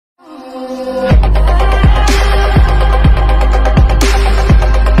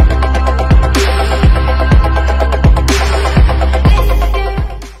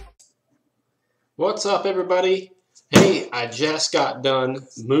What's up, everybody? Hey, I just got done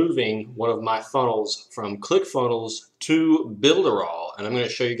moving one of my funnels from ClickFunnels to Builderall, and I'm going to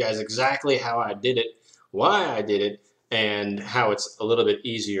show you guys exactly how I did it, why I did it, and how it's a little bit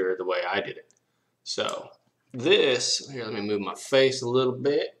easier the way I did it. So this, here, let me move my face a little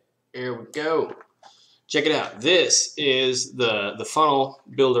bit. Here we go. Check it out. This is the funnel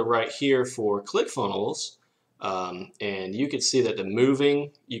builder right here for ClickFunnels, and you can see that the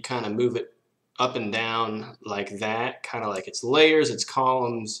moving, you kind of move it up and down like that, kind of like it's layers, it's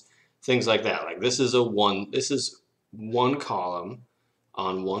columns, things like that. Like this is one column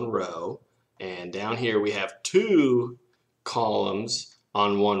on one row, and down here we have two columns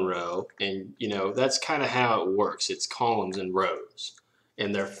on one row, and you know that's kind of how it works. It's columns and rows,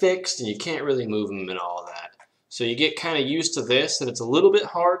 and they're fixed, and you can't really move them and all that. So you get kind of used to this, and it's a little bit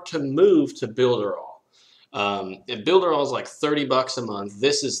hard to move to Builderall. Builderall is like 30 bucks a month.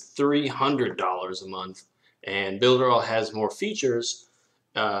 This is $300 a month, and Builderall has more features.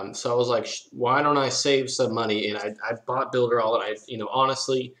 So I was like, why don't I save some money? And I bought Builderall, and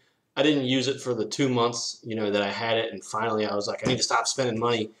honestly, I didn't use it for the 2 months, that I had it, and finally I was like, I need to stop spending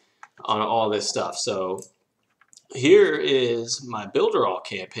money on all this stuff. So here is my Builderall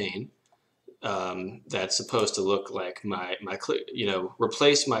campaign. That's supposed to look like my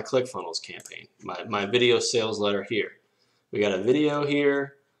replace my ClickFunnels campaign, my video sales letter here. We got a video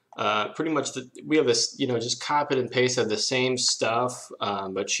here. Pretty much we have this, just copied and pasted the same stuff,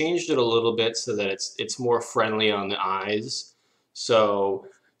 but changed it a little bit so that it's more friendly on the eyes. So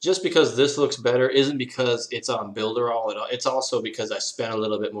just because this looks better isn't because it's on Builderall. It's also because I spent a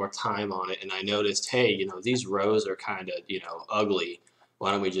little bit more time on it, and I noticed, hey, these rows are kind of, ugly.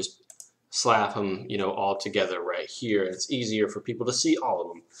 Why don't we just slap them, all together right here? It's easier for people to see all of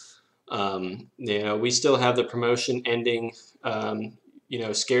them. We still have the promotion ending,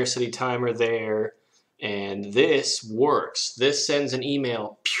 scarcity timer there, and this works. This sends an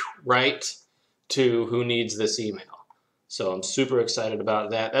email right to who needs this email. So I'm super excited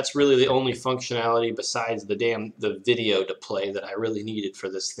about that. That's really the only functionality besides the video to play that I really needed for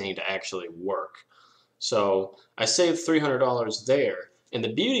this thing to actually work. So I saved $300 there. And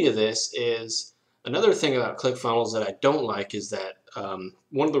the beauty of this is, another thing about ClickFunnels that I don't like is that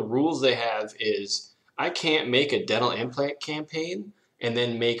one of the rules they have is I can't make a dental implant campaign and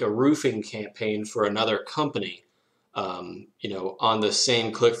then make a roofing campaign for another company, on the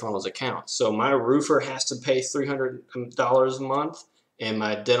same ClickFunnels account. So my roofer has to pay $300 a month, and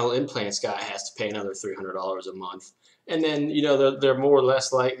my dental implants guy has to pay another $300 a month. And then, they're more or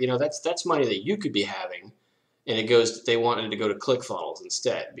less like, that's money that you could be having. And they wanted to go to ClickFunnels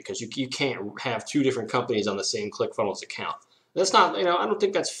instead, because you can't have two different companies on the same ClickFunnels account. That's not, I don't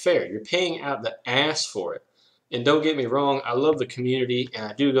think that's fair. You're paying out the ass for it. And don't get me wrong, I love the community, and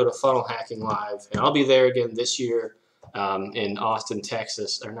I do go to Funnel Hacking Live, and I'll be there again this year in Austin,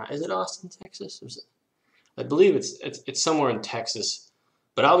 Texas. Or not? Is it Austin, Texas? I believe it's somewhere in Texas,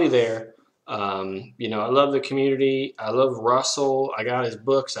 but I'll be there. I love the community. I love Russell. I got his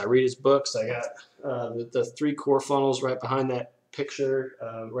books. I read his books. I got the 3 core funnels right behind that picture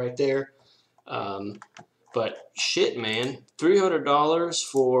right there. But shit, man, $300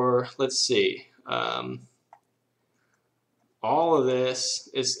 for, let's see, all of this.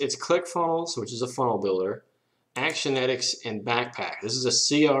 It's ClickFunnels, which is a funnel builder, Actionetics, and Backpack. This is a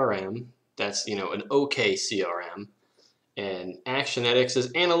CRM. That's an okay CRM, and Actionetics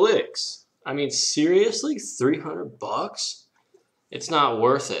is analytics. I mean, seriously, $300? It's not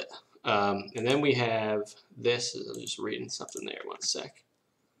worth it. And then we have this. I'm just reading something there. One sec.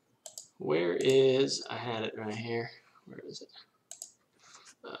 I had it right here. Where is it?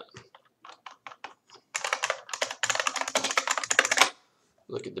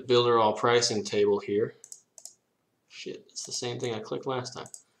 Look at the Builderall pricing table here. Shit, it's the same thing I clicked last time.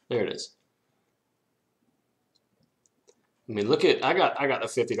 There it is. I mean, I got the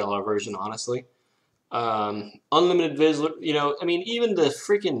 $50 version, honestly. Unlimited visitor, even the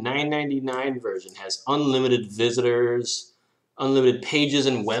freaking $9.99 version has unlimited visitors, unlimited pages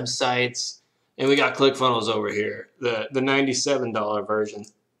and websites, and we got ClickFunnels over here, the $97 version,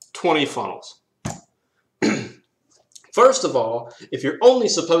 20 funnels. First of all, if you're only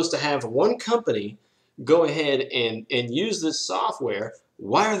supposed to have one company go ahead and use this software,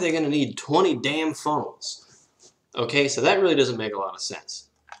 why are they going to need 20 damn funnels? Okay, so that really doesn't make a lot of sense.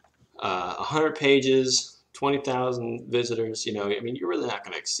 100 pages, 20,000 visitors, you're really not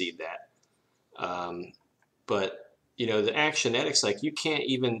going to exceed that. But, the Actionetics, like you can't,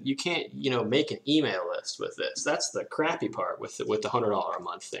 make an email list with this. That's the crappy part with the $100 a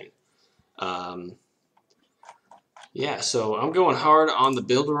month thing. Yeah, so I'm going hard on the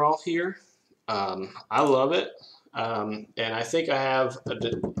Builderall here. I love it, and I think I have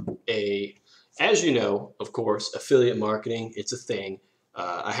as you know, of course, affiliate marketing, it's a thing.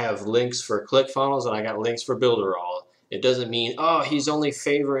 I have links for ClickFunnels and I got links for Builderall. It doesn't mean, oh, he's only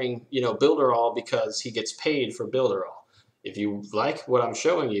favoring, Builderall because he gets paid for Builderall. If you like what I'm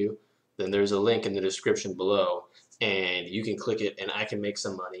showing you, then there's a link in the description below and you can click it and I can make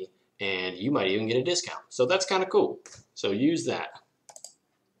some money and you might even get a discount. So that's kind of cool. So use that.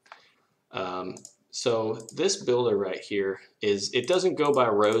 So this builder right here it doesn't go by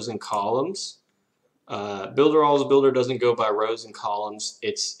rows and columns. Builderall's builder doesn't go by rows and columns.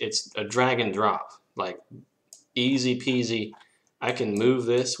 It's a drag and drop, like easy peasy. I can move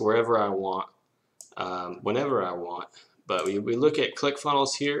this wherever I want, whenever I want. But we look at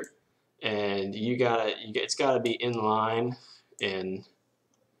ClickFunnels here, and it's gotta be in line, and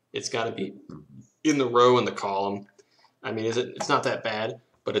it's gotta be in the row and the column. I mean, it's not that bad,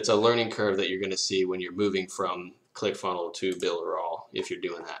 but it's a learning curve that you're gonna see when you're moving from ClickFunnels to Builderall if you're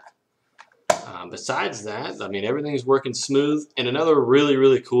doing that. Besides that, I mean, everything's working smooth. And another really,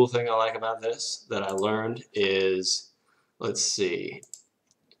 really cool thing I like about this that I learned is, let's see,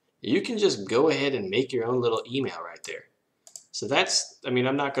 you can just go ahead and make your own little email right there. So I mean,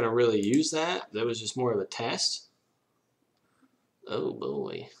 I'm not going to really use that. That was just more of a test. Oh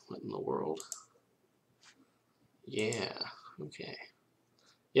boy, what in the world? Yeah, okay.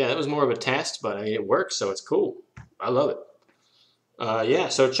 Yeah, that was more of a test, but I mean, it works, so it's cool. I love it. Yeah,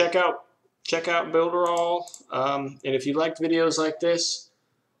 so check out Builderall, and if you liked videos like this,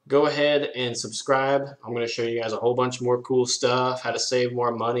 go ahead and subscribe. I'm going to show you guys a whole bunch more cool stuff, how to save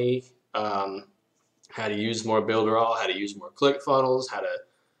more money, how to use more Builderall, how to use more ClickFunnels, how to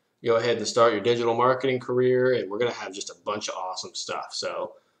go ahead and start your digital marketing career, and we're going to have just a bunch of awesome stuff.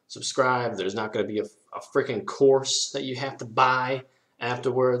 So subscribe. There's not going to be a freaking course that you have to buy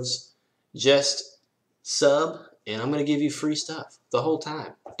afterwards. Just sub, and I'm going to give you free stuff the whole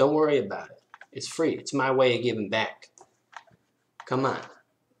time. Don't worry about it. It's free. It's my way of giving back. Come on.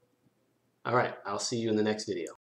 All right. I'll see you in the next video.